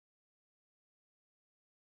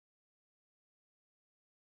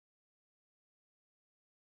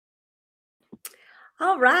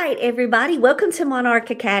All right, everybody, welcome to Monarch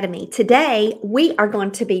Academy. Today, we are going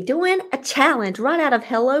to be doing a challenge right out of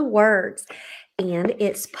Hello Words, and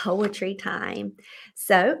it's poetry time.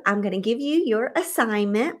 So, I'm going to give you your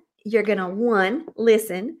assignment. You're going to, one,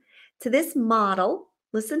 listen to this model,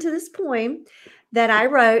 listen to this poem that I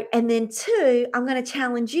wrote, and then two, I'm going to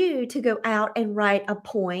challenge you to go out and write a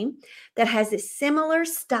poem that has a similar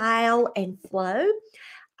style and flow.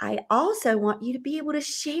 I also want you to be able to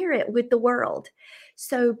share it with the world.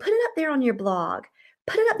 So put it up there on your blog,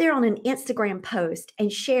 put it up there on an Instagram post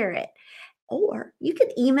and share it. Or you can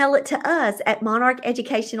email it to us at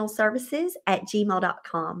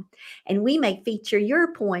monarcheducationalservices@gmail.com. And we may feature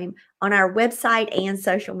your poem on our website and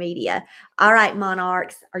social media. All right,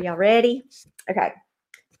 Monarchs, are y'all ready? Okay.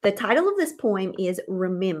 The title of this poem is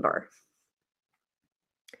Remember.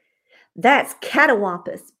 That's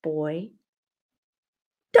catawampus, boy.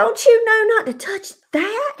 Don't you know not to touch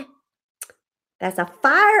that? That's a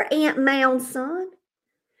fire ant mound, son.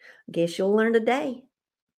 Guess you'll learn today.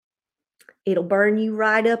 It'll burn you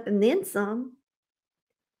right up and then some.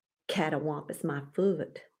 Catawampus my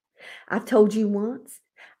foot. I've told you once.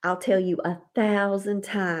 I'll tell you 1,000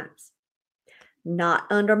 times. Not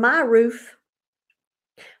under my roof.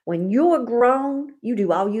 When you're grown, you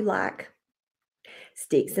do all you like.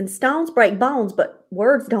 Sticks and stones break bones, but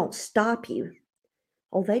words don't stop you.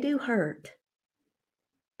 Oh, they do hurt.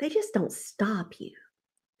 They just don't stop you.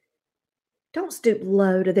 Don't stoop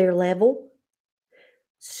low to their level.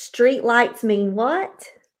 Street lights mean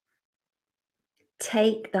what?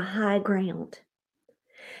 Take the high ground.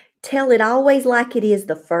 Tell it always like it is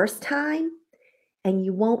the first time, and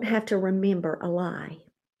you won't have to remember a lie.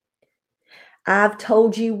 I've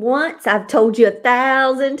told you once, I've told you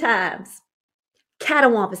 1,000 times.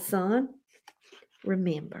 Catawampus, son,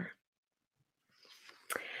 remember.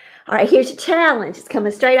 All right, here's your challenge. It's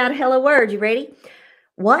coming straight out of Hello Words. You ready?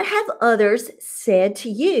 What have others said to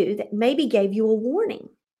you that maybe gave you a warning?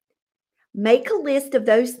 Make a list of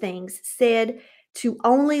those things said to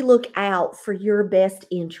only look out for your best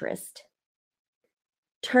interest.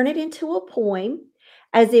 Turn it into a poem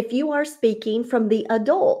as if you are speaking from the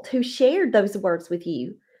adult who shared those words with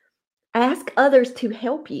you. Ask others to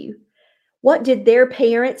help you. What did their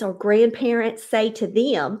parents or grandparents say to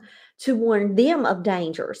them to warn them of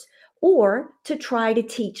dangers or to try to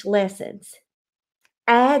teach lessons?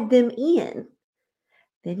 Add them in,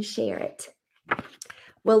 then share it.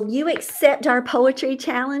 Will you accept our poetry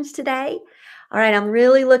challenge today? All right, I'm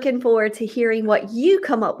really looking forward to hearing what you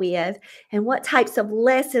come up with and what types of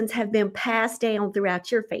lessons have been passed down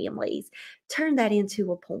throughout your families. Turn that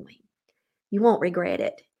into a poem. You won't regret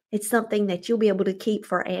it. It's something that you'll be able to keep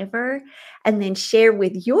forever and then share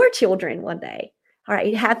with your children one day. All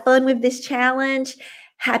right, have fun with this challenge.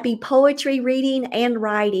 Happy poetry reading and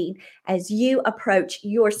writing as you approach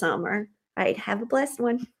your summer. All right, have a blessed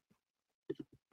one.